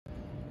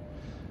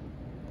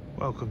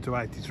Welcome to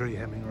 83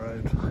 Hemming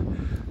Road,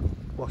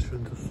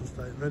 Washford Industrial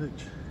Estate,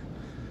 Redditch.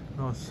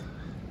 Nice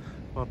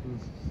modern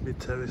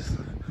mid-terrace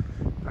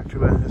factory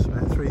warehouse,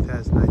 about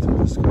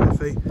 3,800 square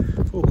feet,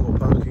 forecourt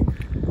parking,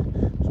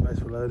 space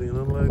for loading and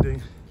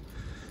unloading,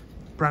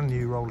 brand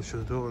new roller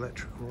shutter door,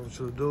 electric roller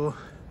shutter door,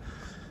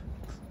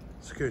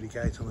 security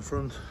gate on the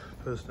front,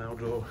 personnel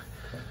door,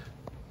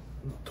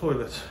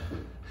 toilet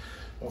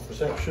off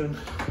reception.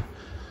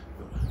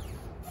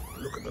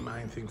 Look at the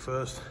main thing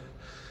first,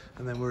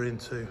 and then we're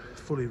into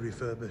fully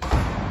refurbished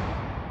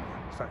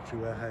factory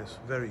warehouse,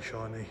 very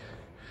shiny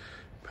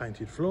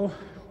painted floor,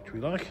 which we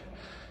like,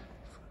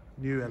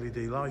 new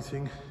LED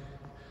lighting,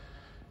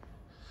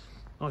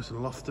 nice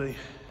and lofty.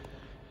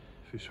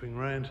 If you swing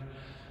round,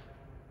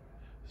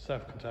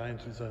 self-contained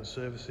with its own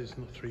services,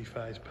 not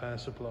three-phase power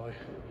supply.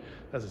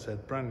 As I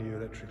said, brand new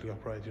electrically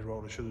operated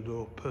roller shutter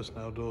door,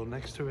 personnel door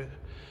next to it,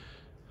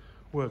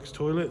 works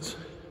toilets,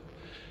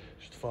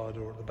 just a fire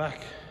door at the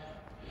back.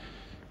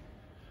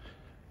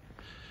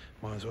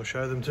 Might as well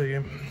show them to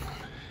you.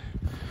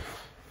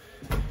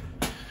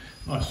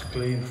 Nice,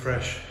 clean,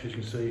 fresh, as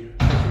you can see,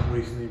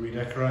 recently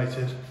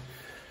redecorated.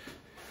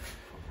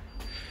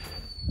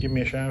 Give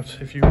me a shout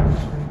if you want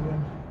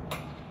to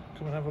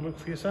come and have a look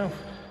for yourself.